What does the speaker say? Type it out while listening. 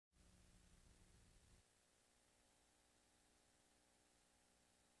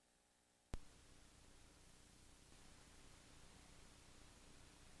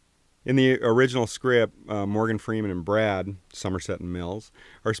In the original script, Morgan Freeman and Brad, Somerset and Mills,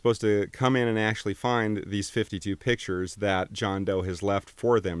 are supposed to come in and actually find these 52 pictures that John Doe has left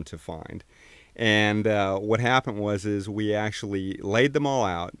for them to find. And what happened is we actually laid them all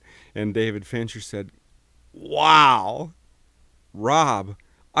out, and David Fincher said, "Wow, Rob,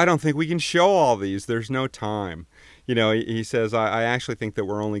 I don't think we can show all these. There's no time." He says, I actually think that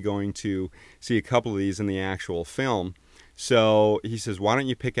we're only going to see a couple of these in the actual film. So he says, why don't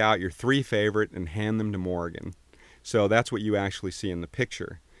you pick out your 3 favorite and hand them to Morgan? So that's what you actually see in the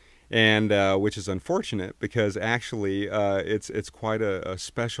picture. And which is unfortunate because actually it's quite a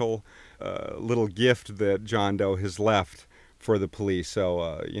special little gift that John Doe has left for the police.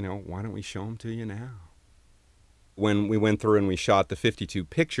 So, why don't we show them to you now? When we went through and we shot the 52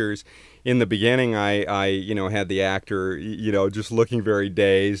 pictures, in the beginning I had the actor, just looking very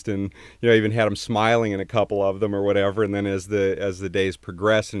dazed, and, even had him smiling in a couple of them or whatever. And then as the days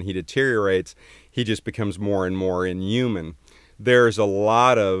progress and he deteriorates, he just becomes more and more inhuman. There's a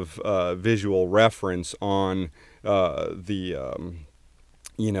lot of visual reference on the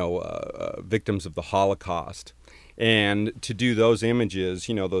victims of the Holocaust. And to do those images,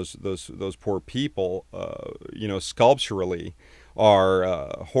 those poor people, sculpturally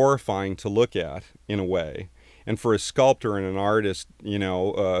are horrifying to look at in a way. And for a sculptor and an artist, they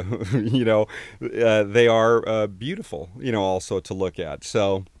are beautiful, also to look at.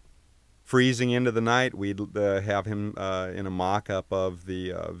 So freezing into the night, we'd have him in a mock-up of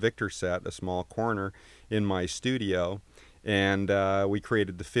the Victor set, a small corner in my studio. And we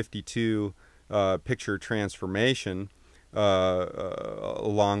created the 52 picture transformation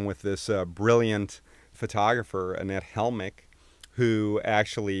along with this brilliant photographer, Annette Helmick, who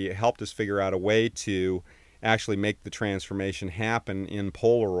actually helped us figure out a way to actually make the transformation happen in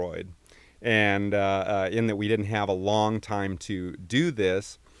Polaroid. And in that we didn't have a long time to do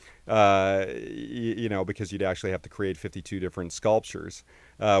this, because you'd actually have to create 52 different sculptures.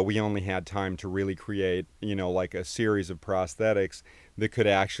 We only had time to really create, like a series of prosthetics that could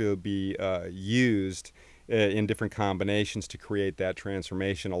actually be used in different combinations to create that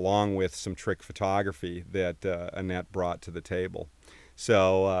transformation, along with some trick photography that Annette brought to the table.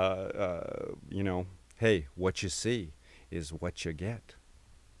 So, hey, what you see is what you get.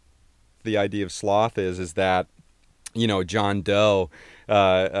 The idea of sloth is that, John Doe,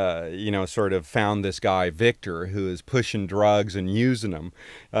 sort of found this guy, Victor, who is pushing drugs and using them.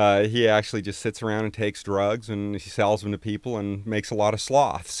 He actually just sits around and takes drugs, and he sells them to people and makes a lot of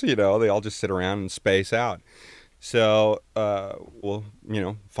sloths. They all just sit around and space out. So we'll,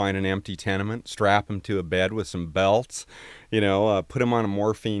 find an empty tenement, strap him to a bed with some belts, put him on a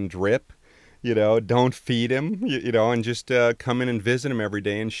morphine drip. Don't feed him, and just come in and visit him every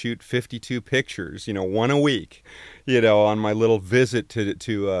day and shoot 52 pictures, one a week, on my little visit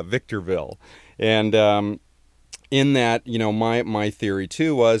to Victorville. And in that, my theory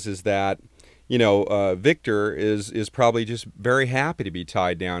too is that, Victor is probably just very happy to be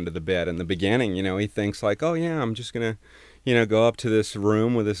tied down to the bed in the beginning. He thinks like, oh yeah, I'm just going to, go up to this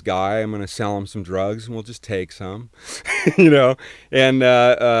room with this guy. I'm going to sell him some drugs and we'll just take some, And,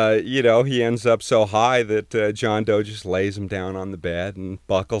 he ends up so high that John Doe just lays him down on the bed and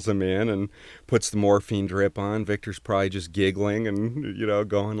buckles him in and puts the morphine drip on. Victor's probably just giggling and,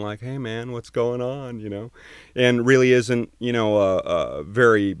 going like, hey man, what's going on, and really isn't,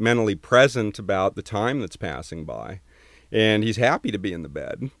 very mentally present about the time that's passing by. And he's happy to be in the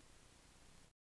bed,